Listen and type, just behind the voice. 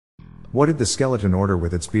What did the skeleton order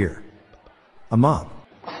with its beer? A mop.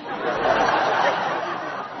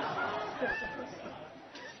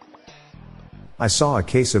 I saw a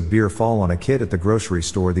case of beer fall on a kid at the grocery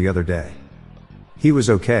store the other day. He was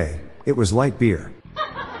okay, it was light beer.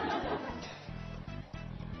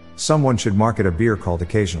 Someone should market a beer called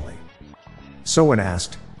Occasionally. So when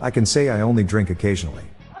asked, I can say I only drink occasionally.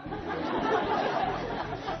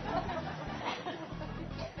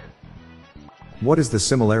 What is the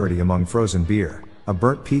similarity among frozen beer, a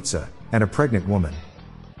burnt pizza, and a pregnant woman?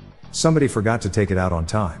 Somebody forgot to take it out on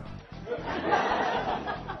time.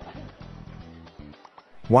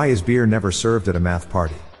 Why is beer never served at a math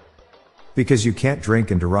party? Because you can't drink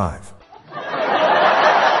and derive.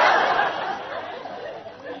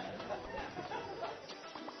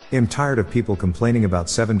 I'm tired of people complaining about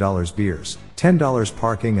 $7 beers, $10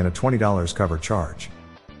 parking and a $20 cover charge.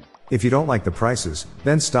 If you don't like the prices,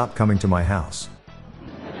 then stop coming to my house.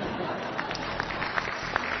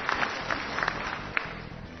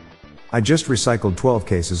 I just recycled 12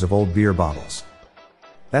 cases of old beer bottles.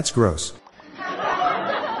 That's gross.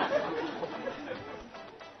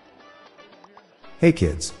 Hey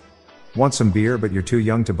kids. Want some beer but you're too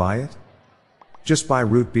young to buy it? Just buy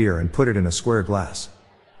root beer and put it in a square glass.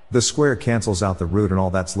 The square cancels out the root and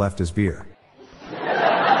all that's left is beer.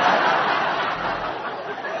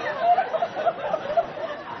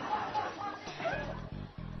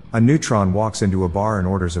 A neutron walks into a bar and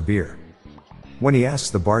orders a beer. When he asks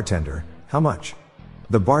the bartender, "How much?"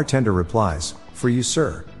 the bartender replies, "For you,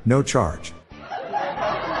 sir, no charge."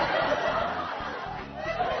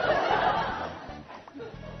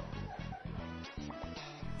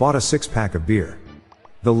 Bought a 6-pack of beer.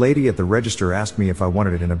 The lady at the register asked me if I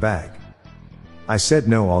wanted it in a bag. I said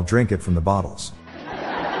no, I'll drink it from the bottles.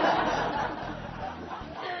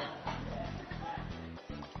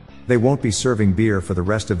 They won't be serving beer for the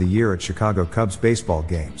rest of the year at Chicago Cubs baseball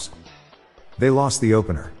games. They lost the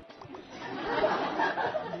opener.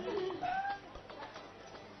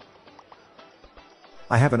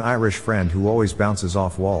 I have an Irish friend who always bounces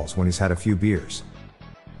off walls when he's had a few beers.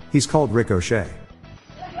 He's called Ricochet.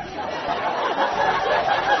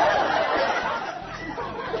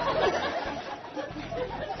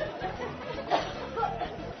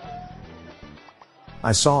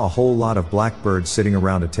 I saw a whole lot of blackbirds sitting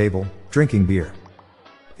around a table, drinking beer.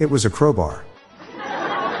 It was a crowbar.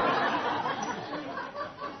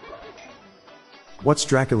 What's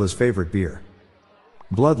Dracula's favorite beer?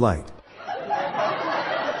 Blood Light.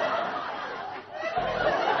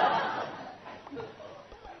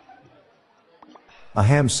 A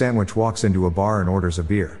ham sandwich walks into a bar and orders a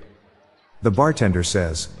beer. The bartender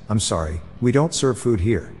says, "I'm sorry, we don't serve food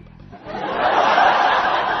here."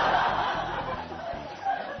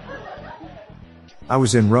 I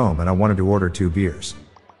was in Rome and I wanted to order 2 beers.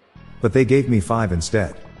 But they gave me 5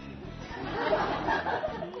 instead.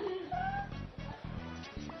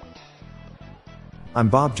 I'm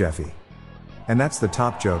Bob Jeffy. And that's the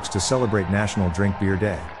top jokes to celebrate National Drink Beer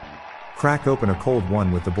Day. Crack open a cold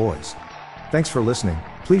one with the boys. Thanks for listening.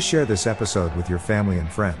 Please share this episode with your family and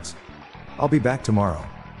friends. I'll be back tomorrow.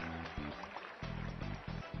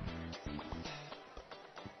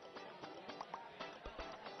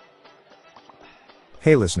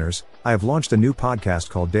 Hey listeners, I have launched a new podcast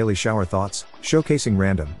called Daily Shower Thoughts, showcasing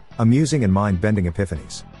random, amusing and mind-bending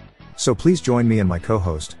epiphanies. So please join me and my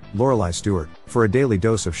co-host, Lorelei Stewart, for a daily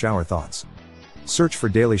dose of shower thoughts. Search for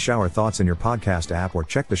Daily Shower Thoughts in your podcast app or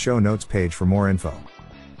check the show notes page for more info.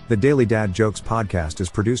 The Daily Dad Jokes podcast is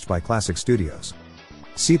produced by Classic Studios.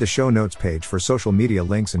 See the show notes page for social media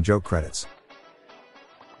links and joke credits.